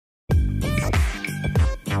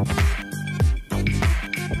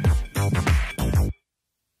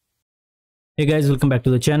Hey guys, welcome back to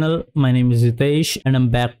the channel. My name is Hitesh and I'm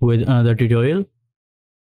back with another tutorial.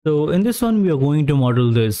 So in this one, we are going to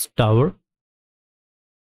model this tower.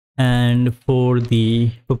 And for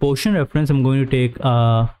the proportion reference, I'm going to take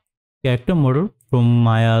a character model from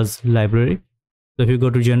Maya's library. So if you go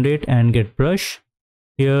to generate and get brush,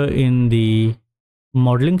 here in the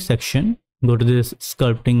modeling section, go to this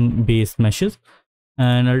sculpting base meshes.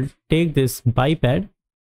 And I'll take this biped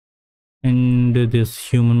and this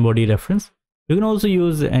human body reference. You can also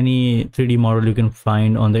use any 3D model you can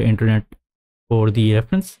find on the internet for the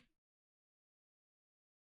reference.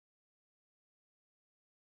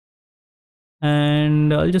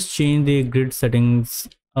 And I'll just change the grid settings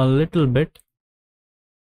a little bit.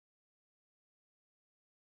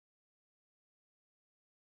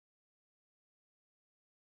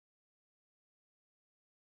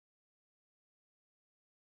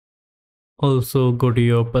 Also go to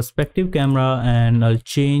your perspective camera and I'll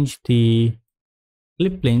change the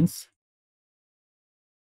clip planes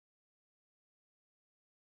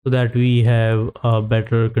so that we have a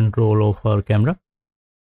better control of our camera.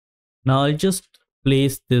 Now I'll just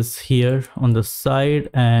place this here on the side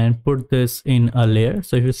and put this in a layer.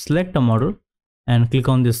 So if you select a model and click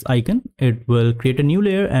on this icon, it will create a new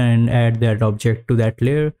layer and add that object to that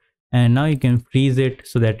layer. And now you can freeze it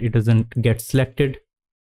so that it doesn't get selected.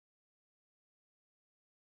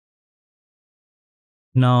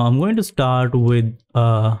 Now I'm going to start with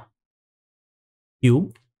a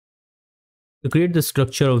cube. To create the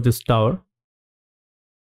structure of this tower,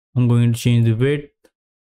 I'm going to change the width.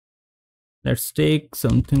 Let's take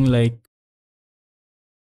something like,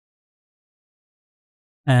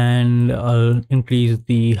 and I'll increase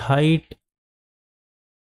the height.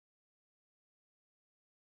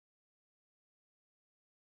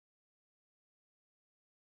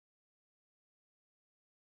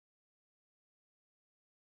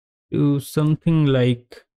 To something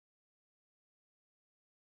like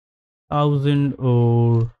 1000,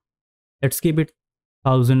 or let's keep it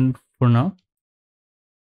 1000 for now.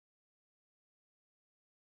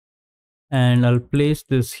 And I'll place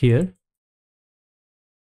this here.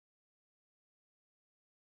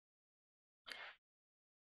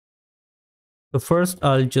 So first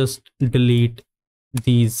I'll just delete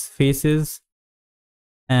these faces,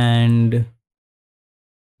 and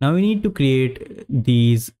now we need to create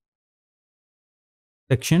these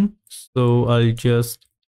section. So I'll just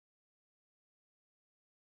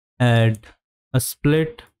add a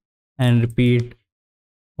split and repeat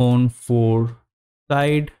on for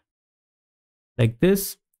side like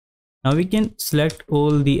this. Now we can select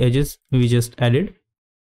all the edges we just added,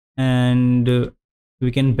 and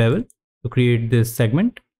we can bevel to create this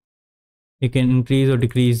segment. You can increase or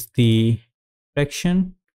decrease the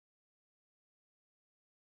fraction.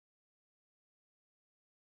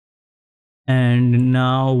 And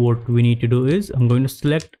now what we need to do is I'm going to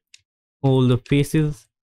select all the faces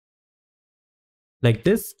like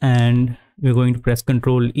this, and we're going to press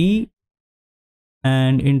Ctrl E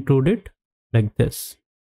and intrude it like this.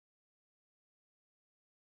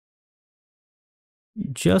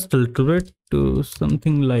 Just a little bit to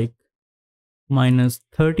something like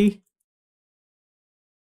 -30.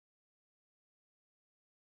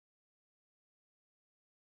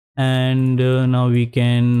 And now we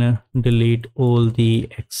can delete all the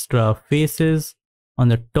extra faces on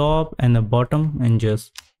the top and the bottom and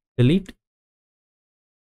just delete.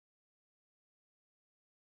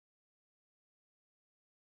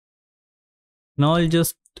 Now I'll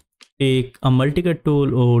just take a multi-cut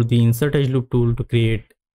tool or the insert edge loop tool to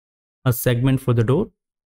create a segment for the door.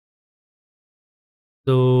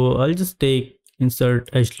 So I'll just take insert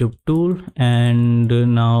edge loop tool, and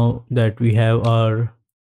now that we have our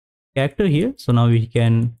character here, so now we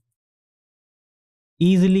can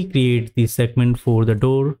easily create the segment for the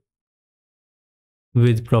door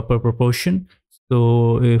with proper proportion.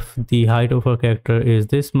 So if the height of our character is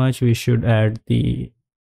this much, we should add the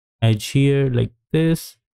edge here like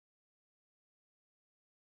this.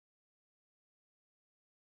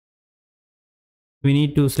 We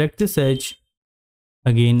need to select this edge,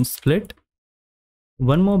 again split,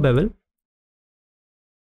 one more bevel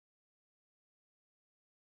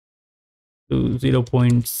to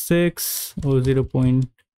 0.6 or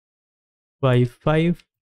 0.55,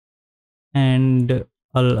 and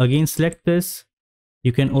I'll again select this.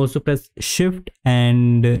 You can also press shift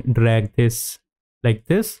and drag this like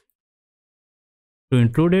this to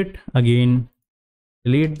intrude it. Again,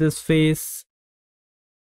 delete this face,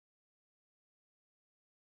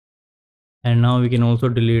 and now we can also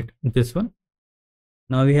delete this one.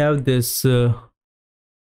 Now we have this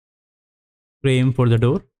frame for the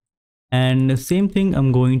door, And same thing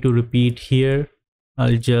I'm going to repeat here.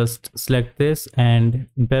 I'll just select this and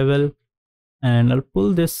bevel, and I'll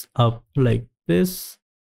pull this up like this,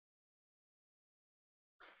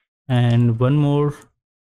 and one more,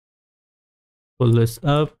 pull this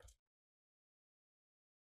up.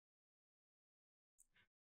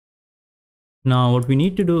 Now what we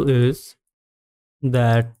need to do is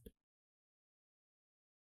that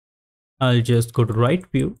I'll just go to right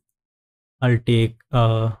view. I'll take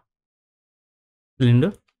a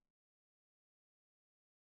cylinder,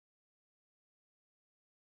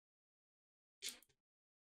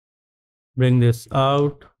 bring this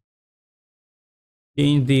out,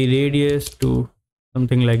 change the radius to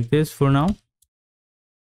something like this for now,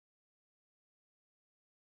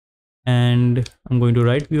 and I'm going to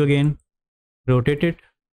right view again, rotate it,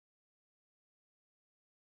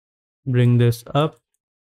 bring this up,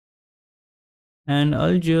 and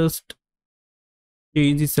I'll just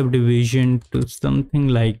change the subdivision to something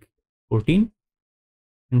like 14.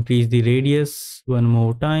 Increase the radius one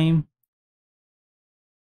more time,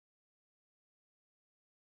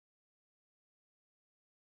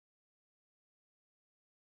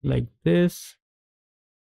 like this.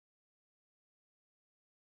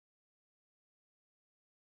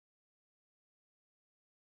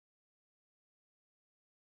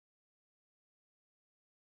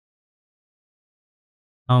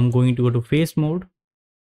 Now I'm going to go to face mode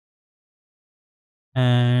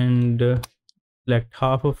and select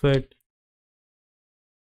half of it,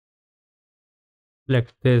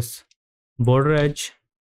 select this border edge,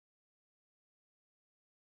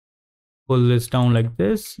 pull this down like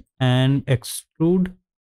this and extrude.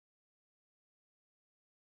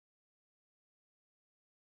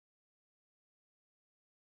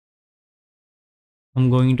 I'm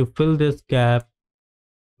going to fill this gap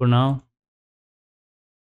for now.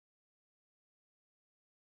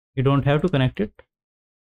 You don't have to connect it,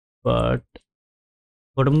 but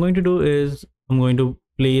what I'm going to do is I'm going to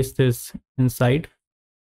place this inside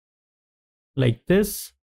like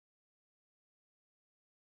this.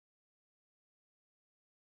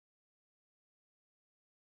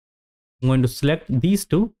 I'm going to select these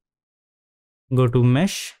two, go to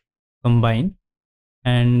mesh, combine,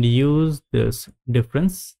 and use this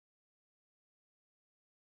difference.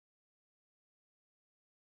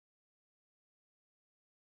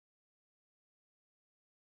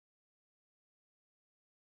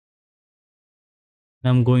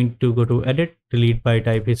 I'm going to go to edit, delete by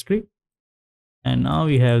type history, and now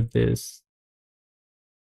we have this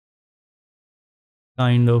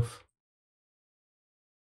kind of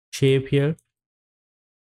shape here.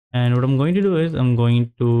 And what I'm going to do is I'm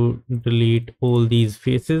going to delete all these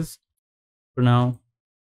faces for now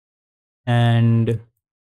and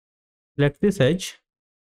select this edge,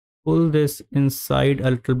 pull this inside a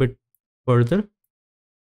little bit further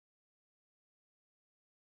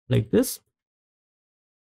like this.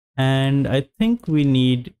 And I think we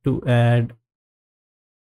need to add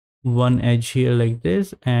one edge here like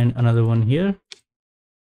this and another one here.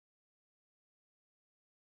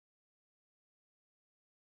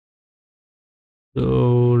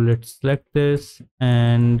 So let's select this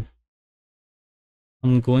and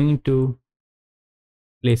I'm going to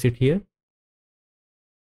place it here.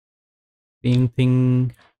 Same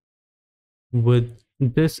thing with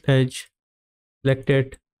this edge, select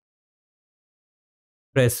it,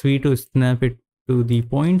 press V to snap it to the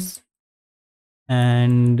points,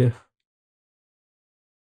 and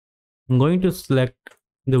I'm going to select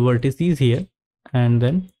the vertices here and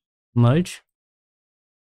then merge.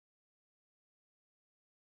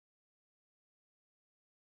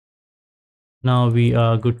 Now we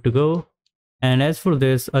are good to go. And as for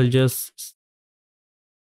this, I'll just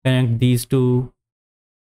connect these two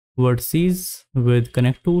vertices with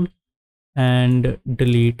connect tool and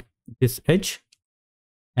delete this edge.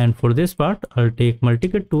 And for this part, I'll take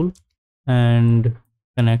multi-cut tool and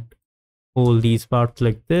connect all these parts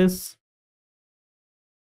like this.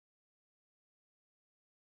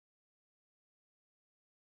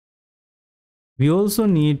 We also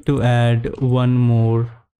need to add one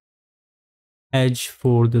more edge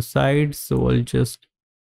for the side, so I'll just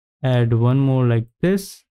add one more like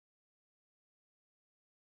this.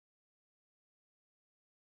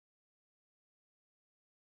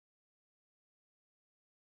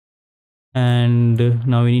 And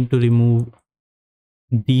now we need to remove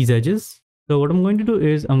these edges. So what I'm going to do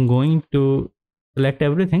is I'm going to select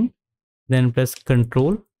everything, then press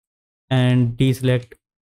Ctrl and deselect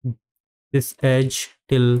this edge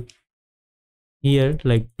till here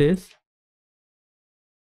like this.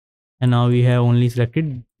 And now we have only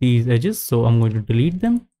selected these edges, so I'm going to delete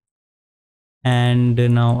them. And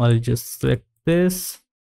now I'll just select this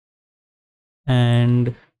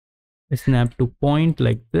and snap to point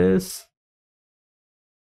like this.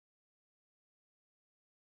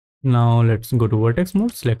 Now let's go to vertex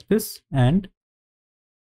mode, select this and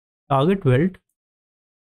target weld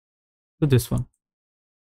to this one.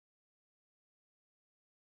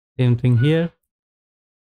 Same thing here.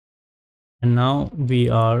 And now we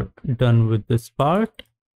are done with this part.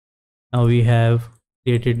 Now we have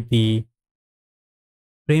created the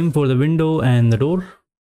frame for the window and the door.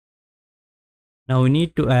 Now we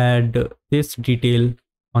need to add this detail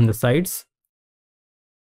on the sides.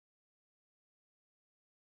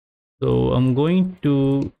 So I'm going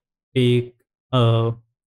to take a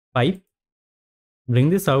pipe, bring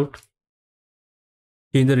this out,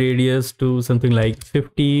 change the radius to something like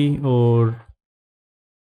 50 or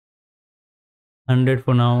 100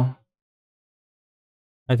 for now.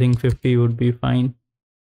 I think 50 would be fine.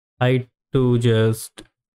 Height to just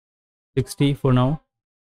 60 for now.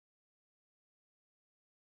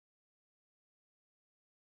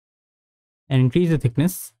 And increase the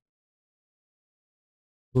thickness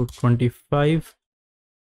to 25.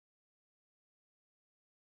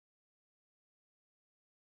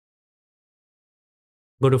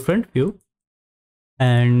 Go to front view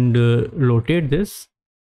and rotate this.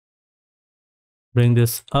 Bring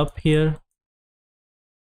this up here.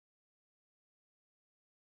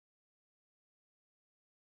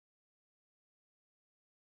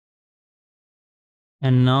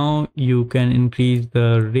 And now you can increase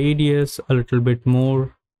the radius a little bit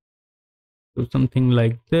more to something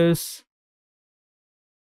like this.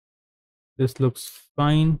 This looks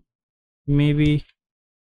fine. Maybe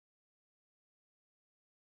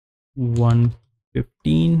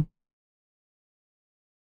 115.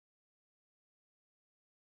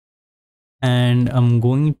 And I'm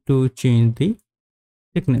going to change the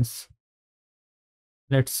thickness.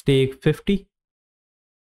 Let's take 50.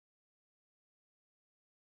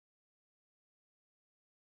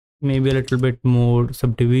 Maybe a little bit more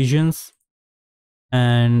subdivisions.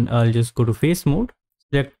 And I'll just go to face mode,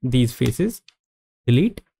 select these faces,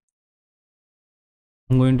 delete.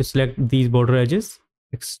 I'm going to select these border edges,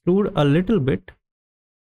 extrude a little bit,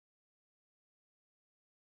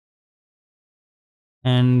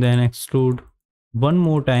 and then extrude one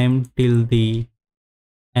more time till the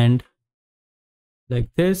end like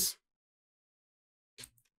this.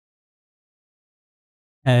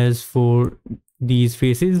 As for these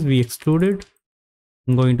faces we extruded,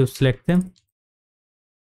 I'm going to select them,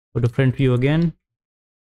 go to front view again,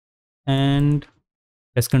 and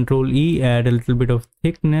press Ctrl E, add a little bit of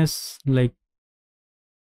thickness like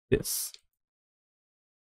this.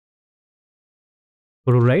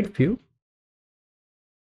 Go to right view,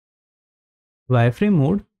 wireframe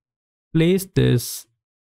mode, place this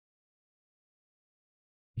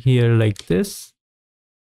here like this.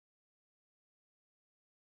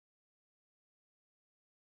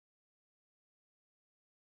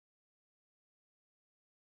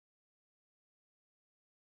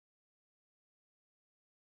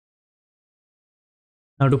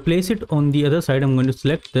 Now to place it on the other side, I'm going to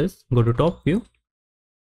select this, go to top view,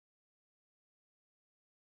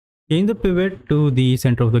 change the pivot to the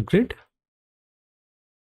center of the grid,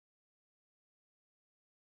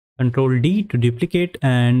 Ctrl D to duplicate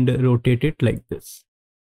and rotate it like this.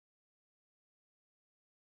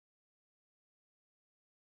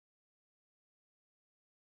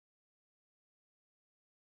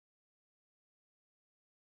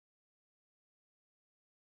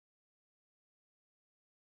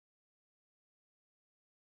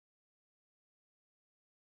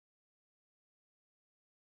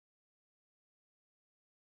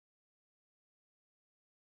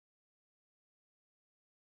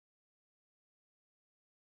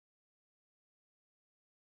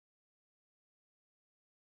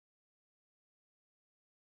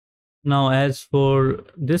 Now as for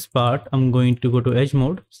this part, I'm going to go to edge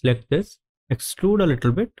mode, select this, extrude a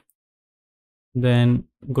little bit, then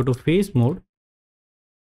go to face mode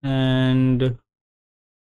and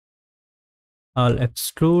I'll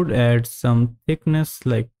extrude, add some thickness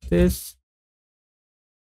like this.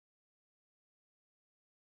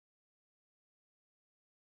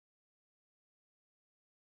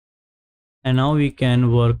 And now we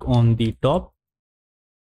can work on the top.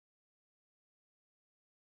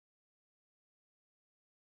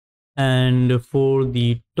 And for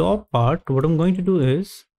the top part, what I'm going to do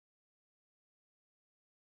is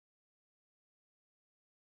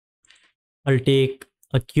I'll take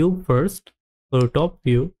a cube first for top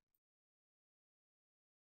view,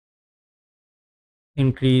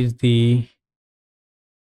 increase the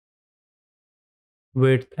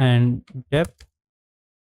width and depth.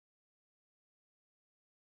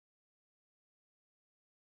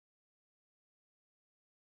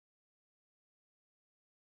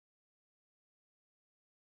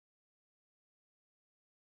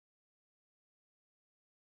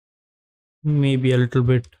 Maybe a little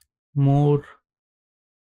bit more,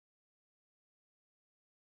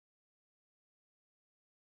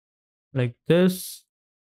 like this.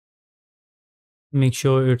 Make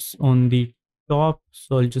sure it's on the top,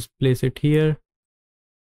 so I'll just place it here.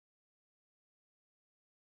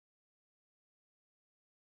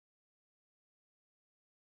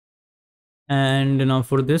 And now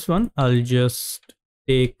for this one, I'll just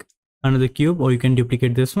take another cube, or you can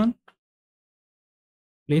duplicate this one,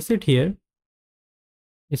 place it here,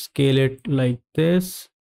 scale it like this,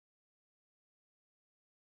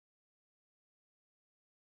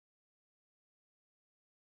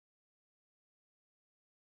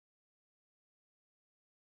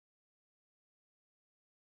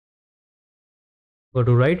 go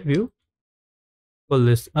to right view, pull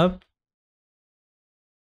this up,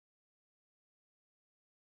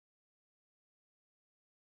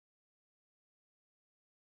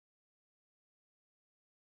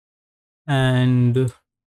 and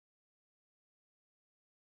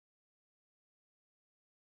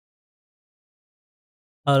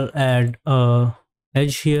I'll add a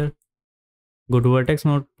edge here. Go to vertex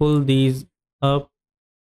mode, pull these up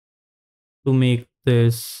to make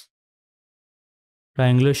this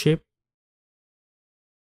triangular shape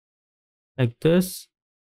like this.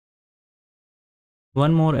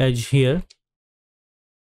 One more edge here,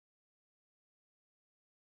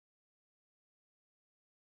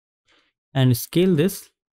 and scale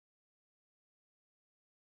this.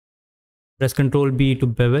 Press Ctrl B to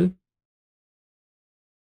bevel.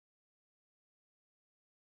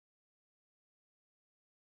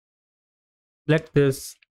 Select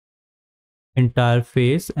this entire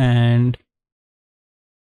face and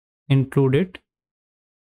include it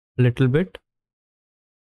a little bit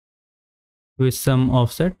with some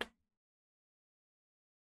offset.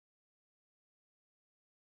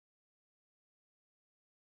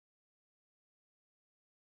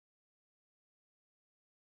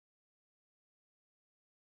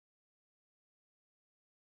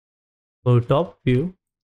 Go to top view,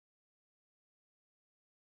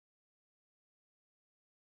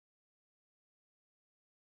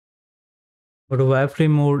 go to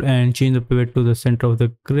wireframe mode and change the pivot to the center of the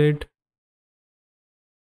grid.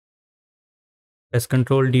 Press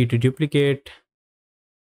Ctrl D to duplicate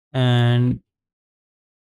and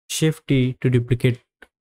Shift D to duplicate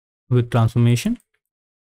with transformation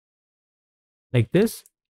like this.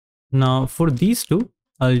 Now for these two,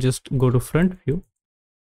 I'll just go to front view.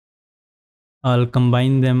 I'll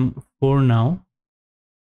combine them for now.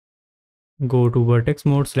 Go to vertex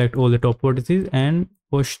mode, select all the top vertices and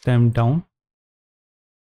push them down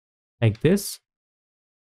like this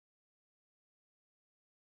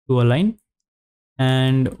to align.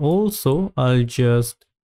 And also I'll just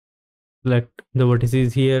select the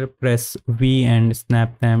vertices here, press V and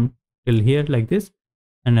snap them till here like this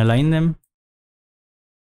and align them.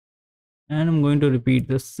 And I'm going to repeat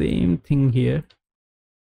the same thing here.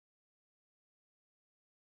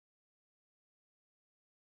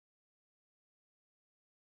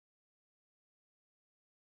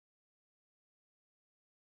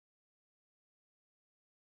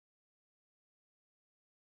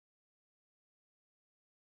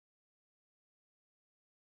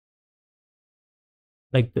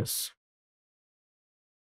 Like this.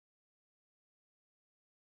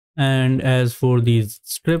 And as for these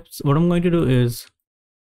strips, what I'm going to do is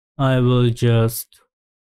I will just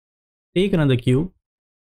take another cube,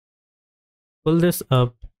 pull this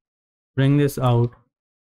up, bring this out,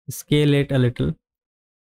 scale it a little,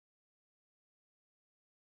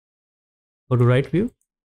 go to right view,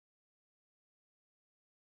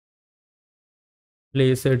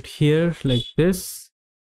 place it here like this.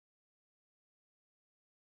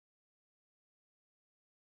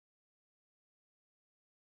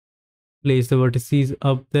 Place the vertices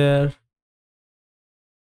up there,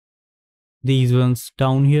 these ones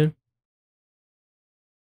down here.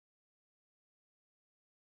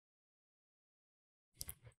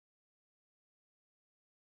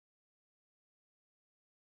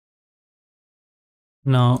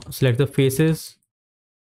 Now select the faces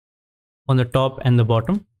on the top and the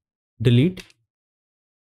bottom, delete.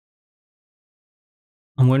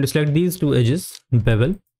 I'm going to select these two edges,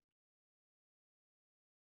 bevel,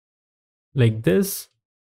 like this,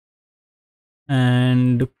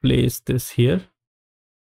 and place this here.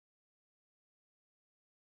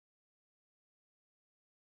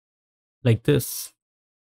 Like this.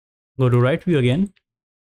 Go to right view again,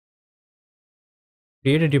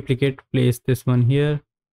 create a duplicate, place this one here,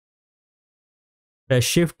 press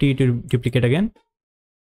Shift T to duplicate again.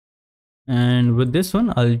 And with this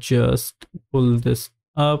one, I'll just pull this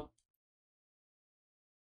up.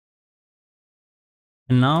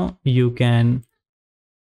 And now you can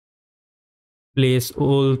place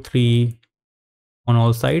all three on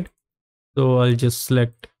all sides. So I'll just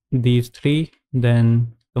select these three,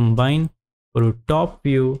 then combine, go to top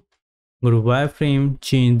view, go to wireframe,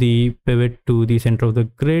 change the pivot to the center of the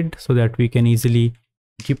grid so that we can easily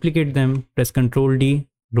duplicate them. Press Ctrl D,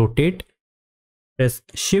 rotate, press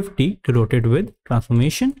Shift D to rotate with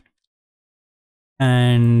transformation.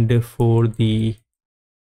 And for the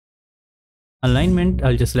alignment,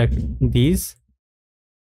 I'll just select these,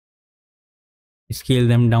 scale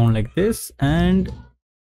them down like this, and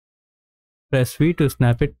press V to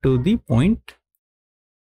snap it to the point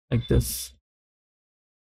like this.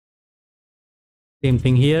 Same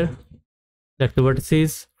thing here, select the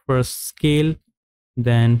vertices, first scale,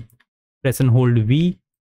 then press and hold V,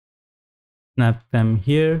 snap them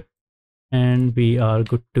here, and we are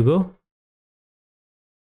good to go.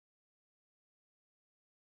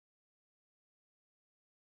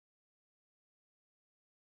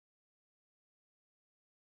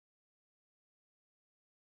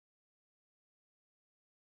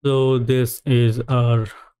 So this is our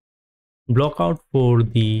block out for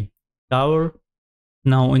the tower.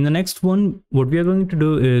 Now in the next one, what we are going to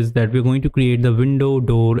do is that we're going to create the window,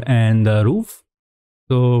 door, and the roof.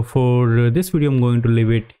 So for this video, I'm going to leave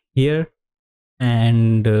it here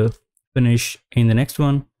and finish in the next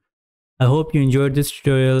one. I hope you enjoyed this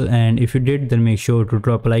tutorial, and if you did, then make sure to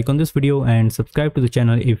drop a like on this video and subscribe to the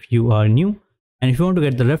channel if you are new. And if you want to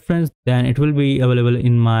get the reference, then it will be available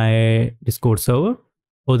in my Discord server.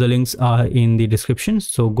 All the links are in the description,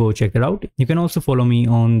 so go check it out. You can also follow me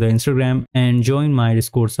on the Instagram and join my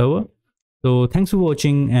Discord server. So thanks for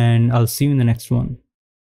watching, and I'll see you in the next one.